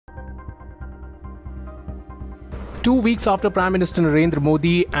2 weeks after Prime Minister Narendra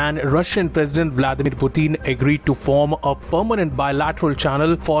Modi and Russian President Vladimir Putin agreed to form a permanent bilateral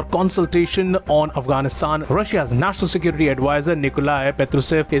channel for consultation on Afghanistan, Russia's National Security Advisor Nikolay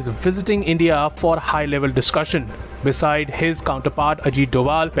Patrushev is visiting India for high-level discussion. Beside his counterpart Ajit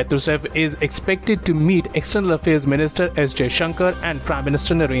Doval, Patrushev is expected to meet External Affairs Minister S. Jaishankar and Prime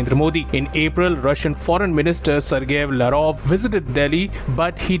Minister Narendra Modi. In April, Russian Foreign Minister Sergei Lavrov visited Delhi,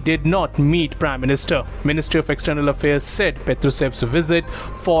 but he did not meet Prime Minister. Ministry of External Affairs said Patrushev's visit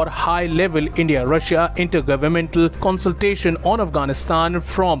for high-level India-Russia intergovernmental consultation on Afghanistan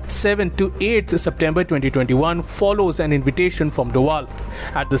from 7 to 8 September 2021 follows an invitation from Doval.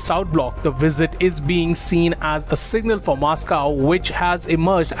 At the South Bloc, the visit is being seen as a signal for Moscow, which has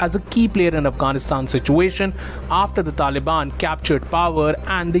emerged as a key player in Afghanistan situation after the Taliban captured power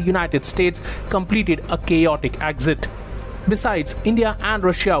and the United States completed a chaotic exit. Besides, India and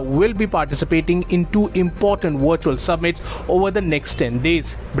Russia will be participating in two important virtual summits over the next 10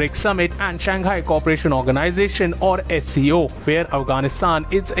 days, BRICS Summit and Shanghai Cooperation Organization or SCO, where Afghanistan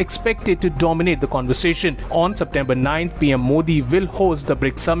is expected to dominate the conversation. On September 9th, PM Modi will host the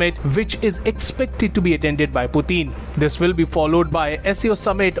BRICS Summit, which is expected to be attended by Putin. This will be followed by SCO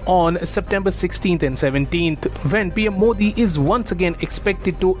Summit on September 16th and 17th, when PM Modi is once again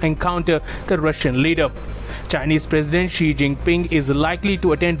expected to encounter the Russian leader. Chinese President Xi Jinping is likely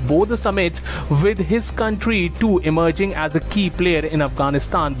to attend both the summits, with his country too emerging as a key player in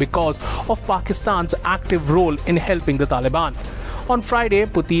Afghanistan because of Pakistan's active role in helping the Taliban. On Friday,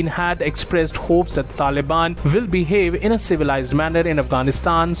 Putin had expressed hopes that the Taliban will behave in a civilized manner in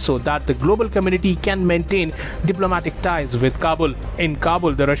Afghanistan so that the global community can maintain diplomatic ties with Kabul. In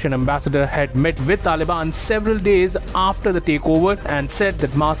Kabul, the Russian ambassador had met with Taliban several days after the takeover and said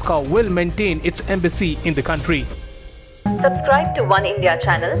that Moscow will maintain its embassy in the country. Subscribe to One India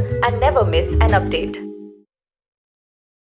channel and never miss an update.